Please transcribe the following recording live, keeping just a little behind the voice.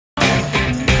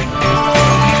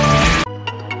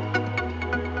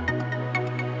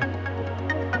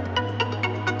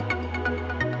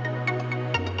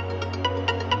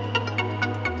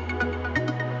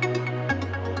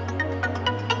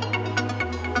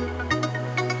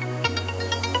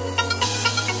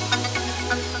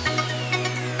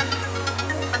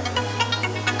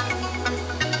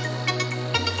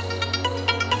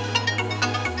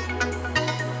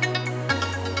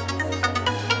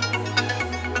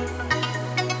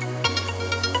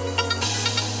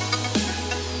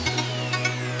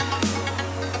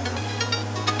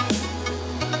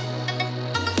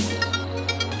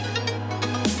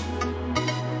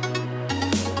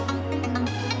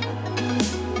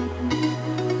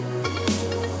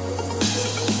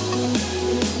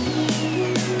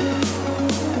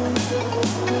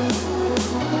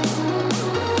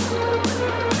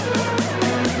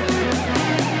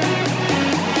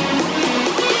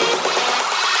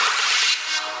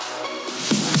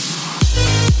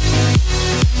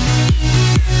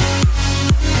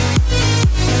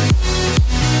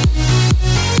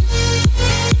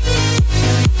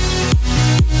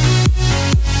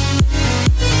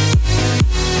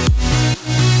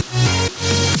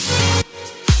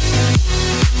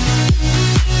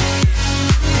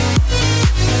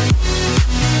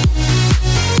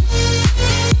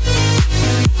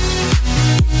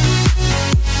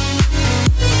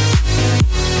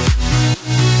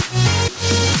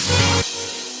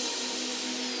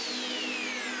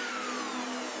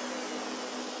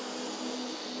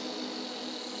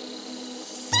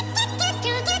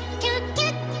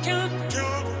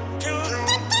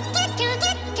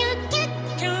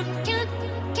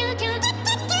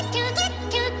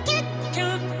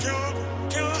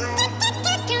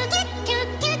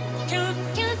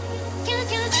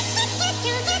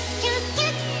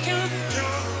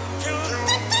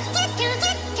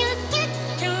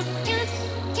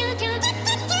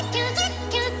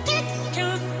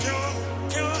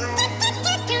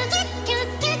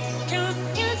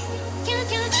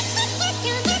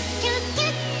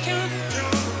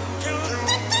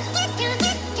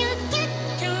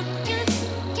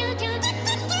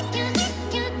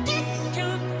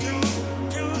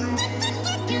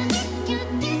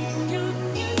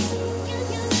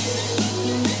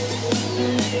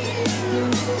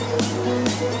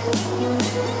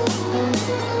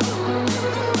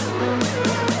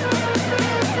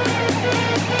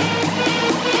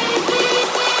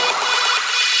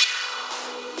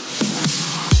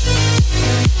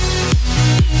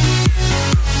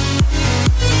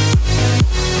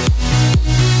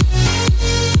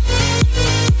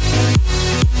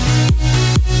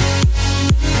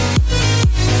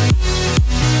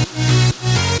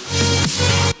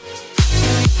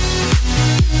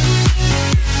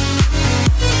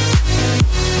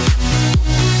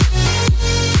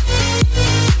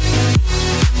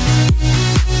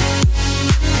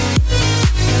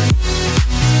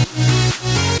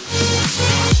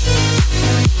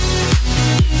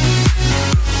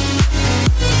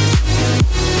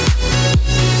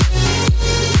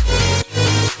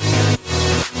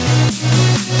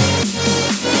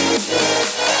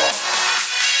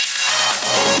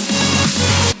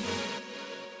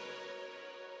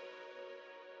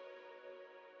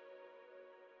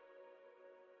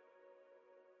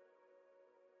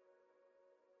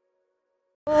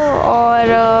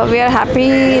We are happy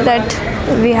that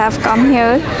we have come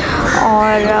here.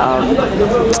 और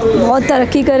बहुत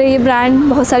तरक्की करे ये ब्रांड,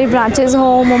 बहुत सारी ब्रांचेस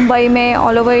हों मुंबई में,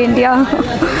 ऑल ओवर इंडिया।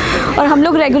 और हम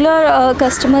लोग रेगुलर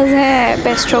कस्टमर्स हैं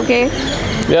पेस्ट्रो के।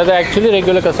 We are the actually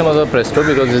regular customers of Pressto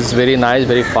because it's very nice,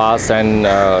 very fast, and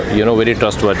very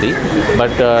trustworthy.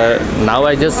 But now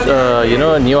I just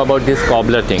knew about this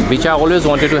Cobbler thing, which I always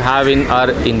wanted to have in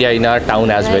our India, in our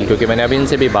town as well. क्योंकि मैंने अभी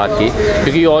इनसे भी बात की,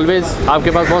 क्योंकि always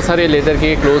आपके पास बहुत सारे लेदर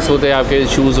के क्लोथ्स होते हैं, आपके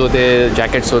शूज़ होते हैं,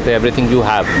 जैकेट्स होते हैं, everything you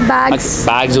have.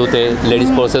 बैग्स होते हैं,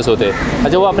 लेडीज़ पर्सेस होते हैं।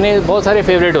 अच्छा, वो अपने बहुत सारे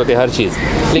फेवरेट होते हैं हर चीज़,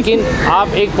 लेकिन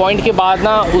आप एक पॉइंट के बाद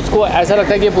ना उसको ऐसा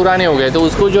लगता है कि पुराने हो गए, तो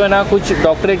उसको जो है ना कुछ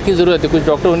डॉक्टरेट की ज़रूरत है, कुछ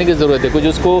डॉक्टर होने की ज़रूरत है, कुछ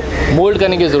उसको मोल्ड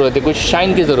करने की ज़रूरत है, कुछ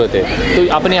शाइन की ज़रूरत है।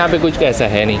 तो अपने यहाँ पे कुछ ऐसा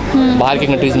है नहीं, बाहर की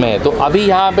कंट्रीज़ में है। तो अभी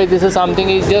यहाँ पे this is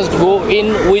something is just go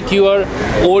in with your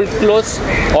old clothes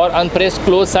और अनप्रेस्ड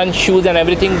clothes and shoes and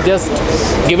everything,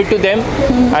 just give it to them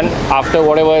and after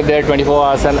what ever there 24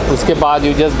 hours, and उसके बाद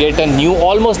you just get a new,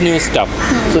 almost new stuff.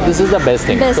 So this is the best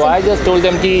thing. So I just told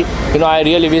them कि I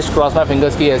really wish, cross my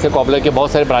fingers की ऐसे cobbler के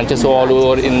बहुत सारे branches हो all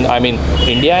over in, I mean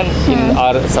India and in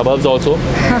our suburbs also.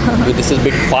 This is a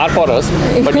bit far for us,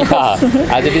 but yeah,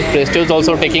 as it is, Pressto is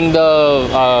also taking the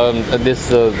this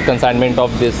consignment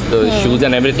of this shoes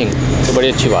and everything. तो बड़ी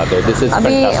अच्छी बात है. This is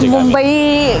fantastic. अभी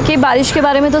मुंबई की बारिश के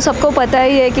बारे में तो सबको पता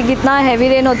ही है कि कितना हैवी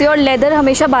रेन होती है और लेदर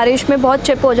हमेशा बारिश में बहुत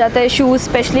चिप हो जाता है, शूज़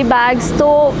स्पेशली, बैग्स. तो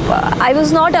I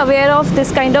was not aware of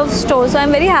this kind of store, so I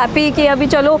am very happy कि अभी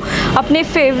चलो अपने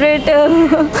फेवरेट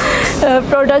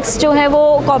प्रोडक्ट्स जो हैं वो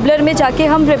कॉबलर में जाके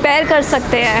हम रिपेयर कर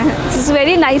सकते हैं. This is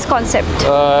very nice concept.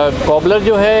 Cobbler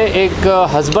जो है एक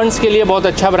हस्बैंड्स के लिए बहुत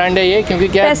अच्छा ब्रांड है ये, क्योंकि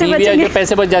क्या बीवियाँ जो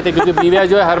पैसे बच जाते हैं, क्योंकि बीवियाँ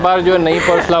जो है हर बार जो है नई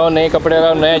पर्स लाओ, नए कपड़े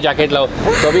लाओ, नया जैकेट लाओ.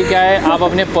 तो अभी क्या है, आप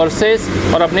अपने पर्सेस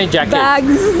और अपने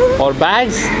जैकेट और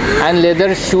bags and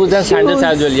leather shoes and sandals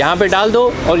as well यहाँ पे डाल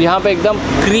दो और यहाँ पे एकदम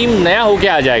क्रीम नया होके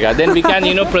आ जाएगा. Then we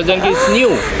can present it's new.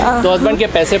 तो हस्बैंड के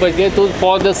पैसे बच गए. तो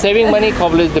for the saving money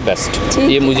cobbler is the best.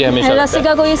 ये मुझे हमेशा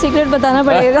रसिका को ये सीक्रेट बताना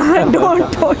पड़ेगा.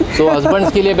 डोंट. सो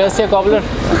हस्बैंड्स के लिए बेस्ट है cobbler.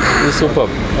 Is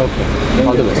super. Okay,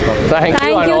 all the best.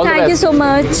 Thank you so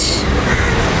much.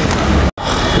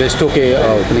 Pressto के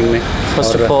opening में.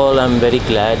 First of all, I'm very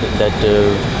glad that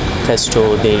Pressto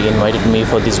they invited me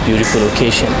for this beautiful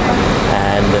occasion,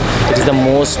 and it is the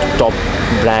most top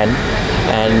brand.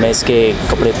 And मैं इसके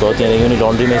कपड़े बहुत ही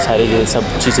laundry में सारे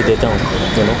सब चीज़ें देता हूँ,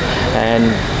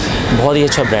 एंड बहुत ही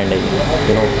अच्छा ब्रांड है ये.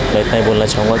 मैं इतना ही बोलना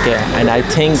चाहूँगा कि एंड आई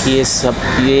थिंक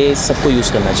ये सबको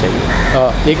यूज़ करना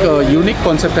चाहिए. एक यूनिक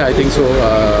कॉन्सेप्ट है आई थिंक सो.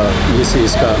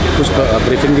 इसका कुछ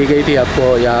ब्रीफिंग दी गई थी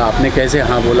आपको, या आपने कैसे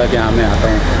हाँ बोला कि हाँ मैं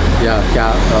आता हूँ, या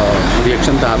क्या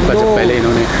रिएक्शन था आपका जब पहले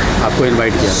इन्होंने आपको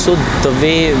इनवाइट किया? So the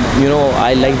way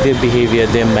I like their behaviour,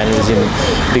 there mannerism,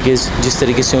 because जिस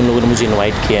तरीके से उन लोगों ने मुझे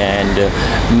इनवाइट किया, एंड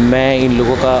मैं इन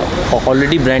लोगों का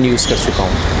ऑलरेडी ब्रांड यूज़ कर चुका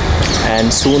हूँ,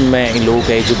 एंड सून मैं इन लोगों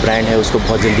का एक जो ब्रांड है उसको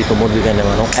बहुत जल्दी प्रमोट भी करने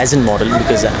वाला हूँ as an model,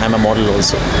 because I am a model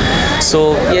also. So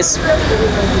yes,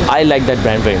 I like that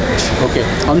brand very much. Okay,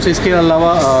 हमसे इसके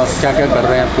अलावा क्या क्या कर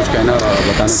रहे हैं आप, कुछ कहना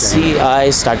बताना चाहिए? सी,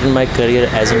 I started my career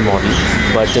as an model,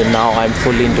 but now I am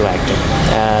fully into acting,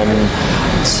 and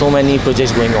so many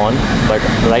projects going on, but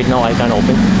right now I can't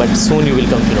open, but soon you will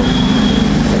come to know.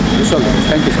 Thank you so much.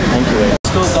 Thank you very much.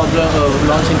 So Cobbler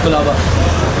launch in Colaba.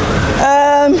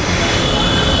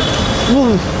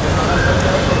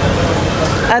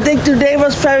 I think today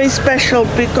was very special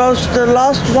because the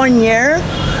last 1 year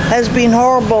has been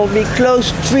horrible. We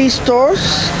closed 3 stores.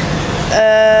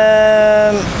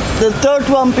 The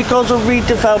third one because of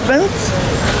redevelopment,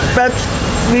 but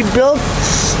we built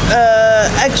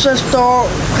extra store,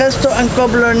 Pressto and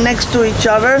Cobbler next to each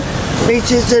other,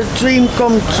 which is a dream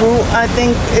come true. I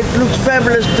think it looks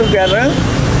fabulous together.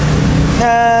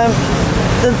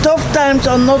 The tough times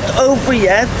are not over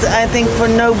yet, I think, for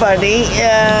nobody,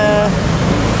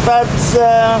 but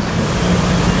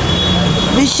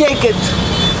we shake it,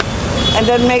 and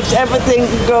that makes everything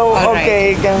go okay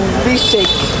again. We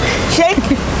shake,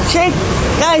 shake, shake.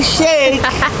 Guys, shake!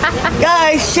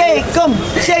 Guys, shake! Come,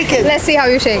 shake it! Let's see how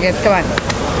you shake it. Come on.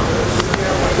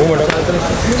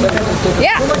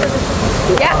 Yeah.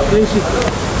 Yeah.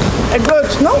 It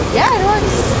works, no? Yeah, it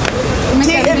works.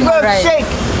 See, it works. Right. Shake!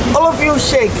 All of you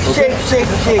shake, shake,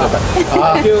 shake, shake.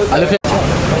 Alefia,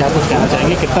 क्या कुछ कहना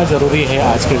चाहेंगे, कितना ज़रूरी है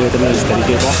आज के date में इस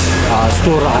तरीके का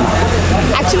स्टोर आना?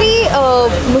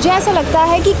 एक्चुअली मुझे ऐसा लगता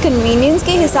है कि कन्वीनियंस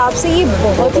के हिसाब से ये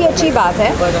बहुत ही अच्छी बात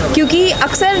है, क्योंकि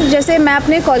अक्सर जैसे मैं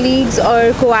अपने कॉलीग्स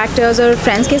और को एक्टर्स और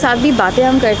फ्रेंड्स के साथ भी बातें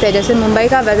हम करते हैं, जैसे मुंबई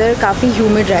का वेदर काफ़ी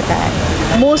ह्यूमिड रहता है,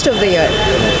 मोस्ट ऑफ द ईयर।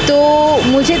 तो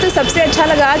मुझे तो सबसे अच्छा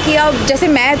लगा कि अब जैसे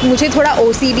मुझे थोड़ा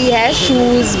OCD है,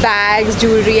 शूज़, बैग्स,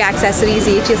 ज्वेलरी, एक्सेसरीज,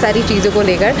 ये सारी चीज़ों को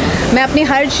लेकर मैं अपनी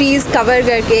हर चीज़ कवर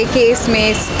करके केस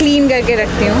में क्लीन करके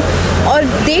रखती हूँ, और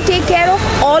they take care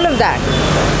of all of that,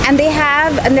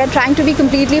 and they're trying to be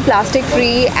completely plastic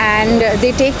free, and they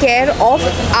take care of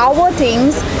our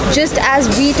things just as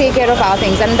we take care of our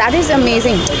things, and that is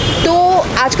amazing. तो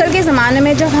आजकल के ज़माने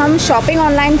में जब हम shopping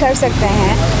online कर सकते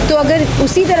हैं, तो अगर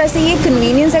उसी तरह से ये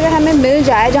कन्वीनियंस अगर हमें मिल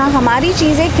जाए जहाँ हमारी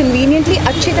चीज़ें कन्वीनियंटली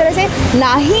अच्छी तरह से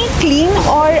ना ही क्लीन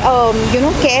और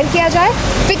केयर किया जाए,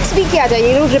 फिक्स भी किया जाए,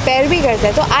 ये लोग रिपेयर भी करते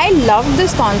हैं, तो आई लव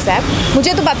दिस कॉन्सेप्ट।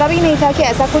 मुझे तो पता भी नहीं था कि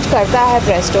ऐसा कुछ करता है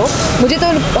प्रेस्टो, मुझे तो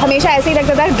हमेशा ऐसे ही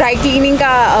लगता था ड्राई क्लीनिंग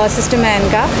का सिस्टम है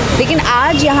इनका, लेकिन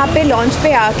आज यहाँ पे लॉन्च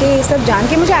पे आके ये सब जान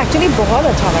के मुझे एक्चुअली बहुत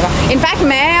अच्छा लगा। इनफैक्ट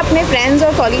मैं अपने फ्रेंड्स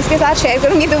और कॉलीग्स के साथ शेयर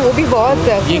करूँगी तो वो भी बहुत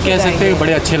ये कह सकते हैं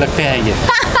बड़े अच्छे लगते हैं ये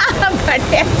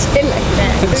बड़े अच्छे लगते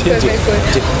हैं, बिल्कुल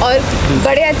बिल्कुल, और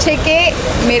बड़े अच्छे के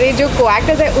मेरे जो को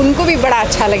एक्टर्स हैं उनको भी बड़ा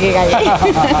अच्छा लगेगा ये।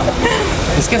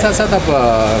 इसके साथ साथ आप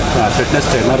फिटनेस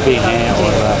ट्रेनर भी हैं,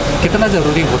 और कितना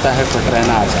ज़रूरी होता है फिट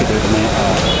रहना आज के डेट में?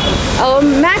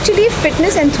 मैं एक्चुअली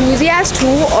फ़िटनेस एंथुजियास्ट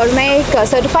हूँ, और मैं एक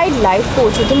सर्टिफाइड लाइफ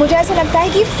कोच हूँ, तो मुझे ऐसा लगता है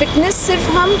कि फ़िटनेस सिर्फ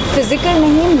हम फिज़िकल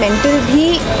नहीं, मेंटल भी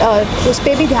उस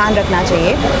पर भी ध्यान रखना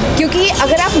चाहिए, क्योंकि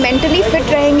अगर आप मेंटली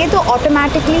फिट रहेंगे तो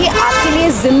ऑटोमेटिकली आपके लिए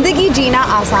ज़िंदगी जीना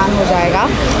आसान हो जाएगा।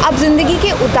 आप ज़िंदगी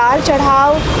के उतार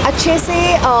चढ़ाव अच्छे से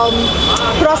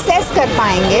प्रोसेस कर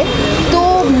पाएंगे। तो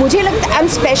मुझे लगता है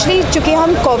स्पेशली चूँकि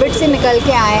हम कोविड से निकल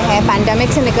के आए हैं,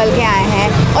 पैंडमिक से निकल के आए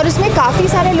हैं, और उसमें काफ़ी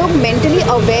सारे लोग मेंटली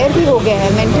अवेयर भी हो गए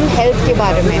हैं मेंटल हेल्थ के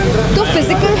बारे में, तो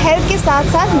फिज़िकल हेल्थ के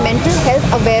साथ साथ मेंटल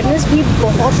हेल्थ अवेयरनेस भी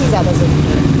बहुत ही ज़्यादा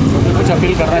ज़रूरी है। कुछ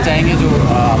अपील करना चाहेंगे जो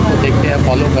आपको देखते हैं,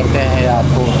 फॉलो करते हैं या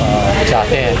आपको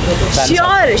चाहते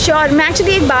हैं? श्योर मैं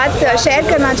एक्चुअली एक बात शेयर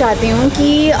करना चाहती हूँ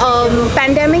कि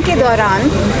पैंडमिक के दौरान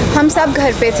हम सब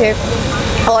घर पे थे,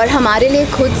 और हमारे लिए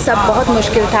खुद सब बहुत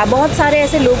मुश्किल था। बहुत सारे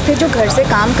ऐसे लोग थे जो घर से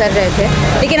काम कर रहे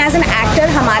थे, लेकिन एज एन एक्टर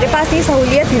हमारे पास ये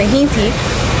सहूलियत नहीं थी,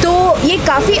 तो ये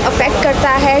काफ़ी अफेक्ट करता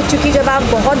है, क्योंकि जब आप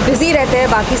बहुत बिज़ी रहते हैं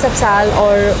बाकी सब साल,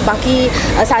 और बाकी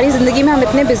सारी ज़िंदगी में हम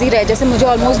इतने बिज़ी रहे, जैसे मुझे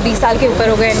ऑलमोस्ट 20 साल के ऊपर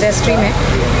हो गए इंडस्ट्री में,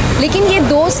 लेकिन ये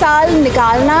 2 साल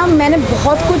निकालना मैंने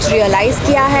बहुत कुछ रियलाइज़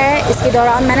किया है। इसके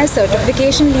दौरान मैंने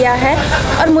सर्टिफिकेशन लिया है,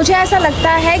 और मुझे ऐसा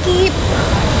लगता है कि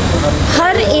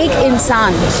हर एक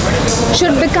इंसान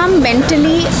should become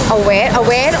mentally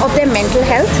aware of their mental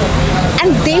health,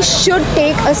 and they should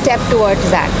take a step towards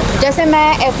that. जैसे मैं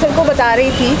एस्टर को बता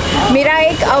रही थी, मेरा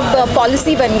एक अब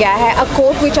पॉलिसी बन गया है, अ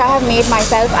coat which I have made my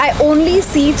self, I only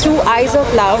C through eyes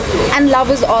of love, and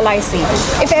love is all I C.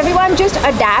 If everyone just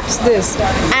अडैप्ट्स this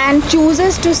and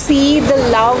chooses to see the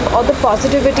love or the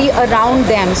positivity around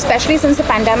them, especially since the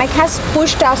pandemic has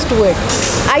pushed us to it,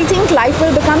 I think life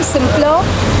will become simpler,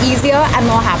 easier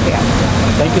and more happier.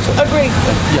 Thank you so much. Agreed.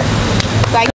 Yeah.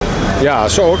 Thank you. Yeah,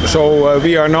 so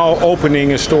we are now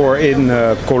opening a store in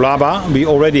Colaba. We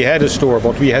already had a store,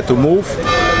 but we had to move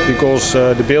because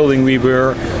the building we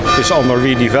were is under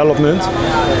redevelopment.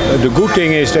 The good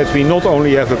thing is that we not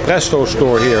only have a Pressto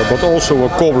store here, but also a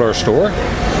Cobbler store,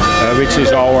 which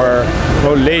is our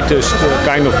latest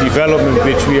kind of development,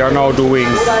 which we are now doing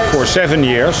for 7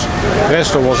 years.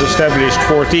 Pressto was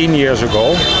established 14 years ago.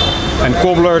 And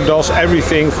Cobbler does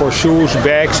everything for shoes,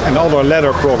 bags and other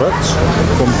leather products,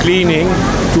 from cleaning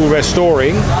to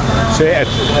restoring.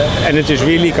 And it is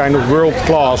really kind of world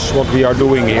class what we are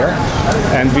doing here.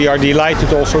 And we are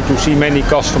delighted also to see many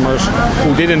customers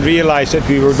who didn't realize that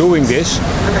we were doing this.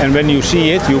 And when you see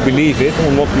it, you believe it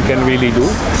on what we can really do.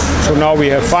 So now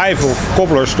we have 5 of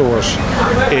Cobbler stores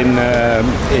in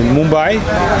Mumbai,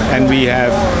 and we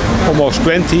have almost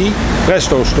 20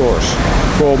 Pressto stores,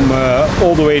 from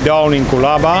all the way down in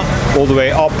Colaba, all the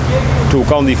way up to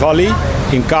Kandivali,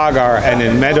 in Kagar and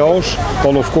in Meadows,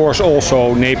 but of course also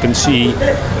Nepensi,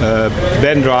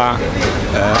 Bendra,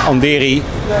 Andheri,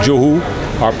 Juhu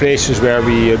are places where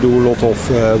we do a lot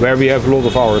of where we have a lot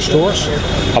of our stores.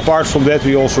 Apart from that,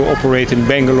 we also operate in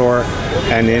Bangalore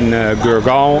and in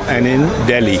Gurgaon and in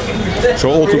Delhi.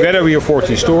 So altogether we have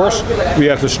 40 stores. We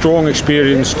have a strong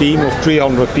experienced team of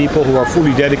 300 people who are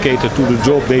fully dedicated to the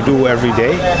job they do every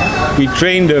day. We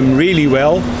train them really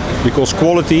well because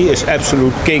quality is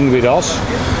absolute king with us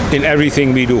in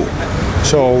everything we do.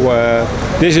 So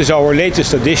this is our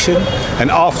latest addition,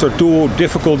 and after 2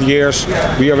 difficult years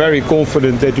we are very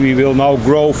confident that we will now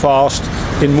grow fast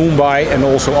in Mumbai and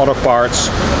also other parts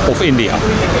of India.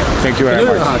 Thank you very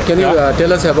much. Can you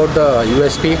tell us about the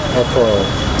USP of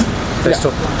Pressto?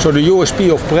 Yeah. So the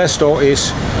USP of Pressto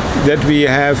is that we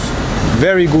have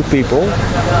very good people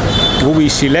who we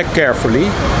select carefully,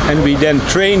 and we then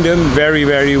train them very,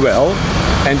 very well,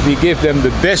 and we give them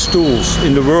the best tools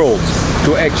in the world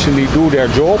to actually do their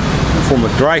job, from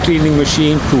a dry cleaning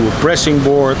machine to a pressing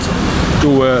board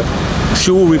to a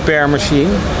shoe repair machine,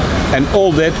 and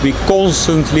all that we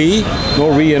constantly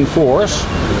reinforce,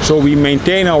 so we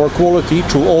maintain our quality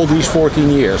through all these 14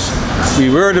 years. We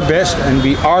were the best and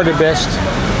we are the best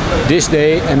this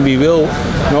day, and we will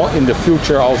in the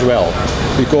future as well,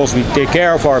 because we take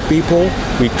care of our people,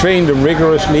 we train them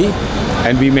rigorously,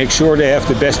 and we make sure they have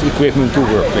the best equipment to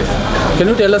work with. Can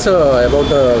you tell us about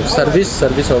the service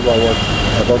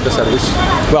about the service?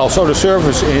 Well, so the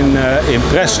service in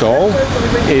Pressto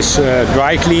is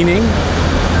dry cleaning,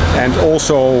 and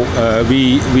also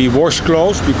we wash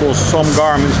clothes, because some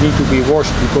garments need to be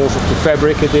washed because of the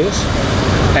fabric it is.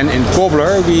 And in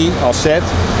Cobbler, as said,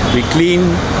 we clean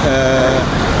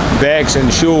bags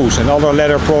and shoes and other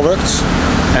leather products,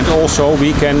 and also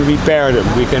we can repair them.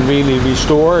 We can really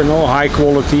restore high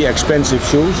quality, expensive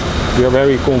shoes. We are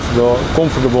very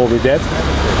comfortable with that,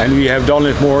 and we have done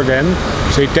it more than,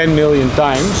 say, 10 million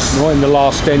times in the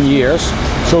last 10 years.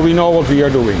 So we know what we are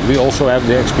doing. We also have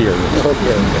the experience.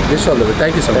 Okay. This all.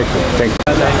 Thank you so much. Thank you.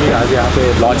 आज यहाँ पे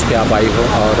launch पे आप आई हो,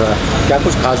 और क्या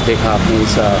कुछ खास देखा आपने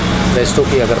इस प्रेस्टो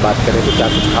की अगर बात करें तो क्या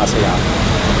कुछ खास है यहाँ?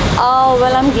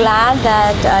 Well, I'm glad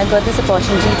that I got this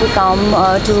opportunity to come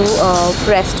to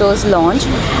Presto's launch.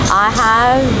 I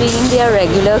have been their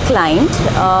regular client.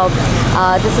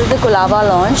 This is the Colaba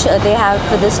launch. They have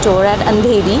the store at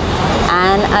Andheri,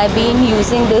 and I've been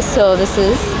using their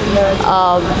services.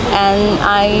 And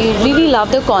I really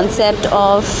love the concept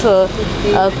of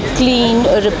clean,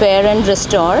 repair and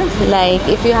restore. Like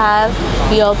if you have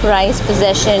your prized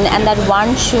possession and that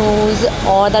one shoes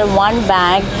or that one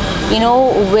bag,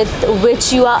 with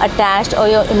which you are attached or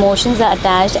your emotions are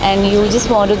attached, and you just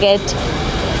want to get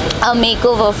a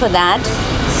makeover for that,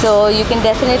 so you can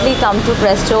definitely come to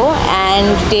Pressto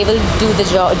and they will do the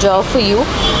job for you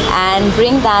and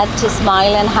bring that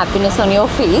smile and happiness on your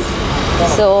face.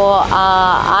 So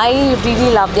I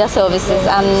really love their services,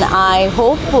 and I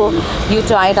hope you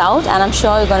try it out, and I'm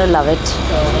sure you're going to love it.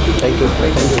 Thank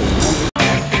you.